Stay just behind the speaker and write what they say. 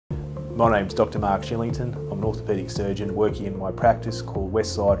My name's Dr. Mark Shillington. I'm an orthopaedic surgeon working in my practice called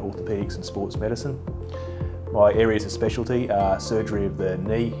Westside Orthopaedics and Sports Medicine. My areas of specialty are surgery of the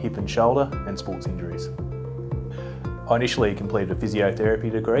knee, hip and shoulder and sports injuries. I initially completed a physiotherapy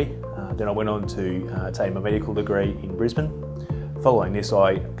degree, then I went on to attain my medical degree in Brisbane. Following this,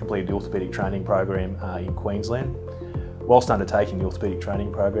 I completed the orthopaedic training program in Queensland. Whilst undertaking the orthopaedic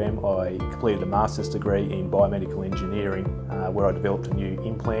training program, I completed a master's degree in biomedical engineering where I developed a new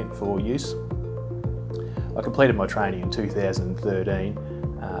implant for use. I completed my training in 2013.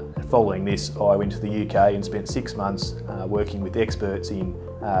 Following this, I went to the UK and spent 6 months working with experts in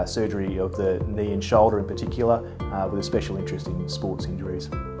surgery of the knee and shoulder in particular, with a special interest in sports injuries.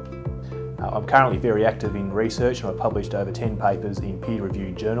 I'm currently very active in research and I've published over 10 papers in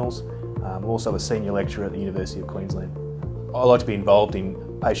peer-reviewed journals. I'm also a senior lecturer at the University of Queensland. I like to be involved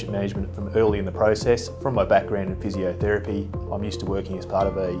in patient management from early in the process. From my background in physiotherapy, I'm used to working as part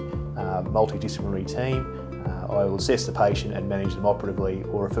of a multidisciplinary team. I will assess the patient and manage them operatively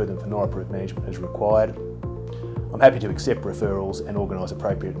or refer them for non-operative management as required. I'm happy to accept referrals and organise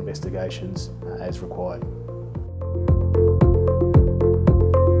appropriate investigations as required.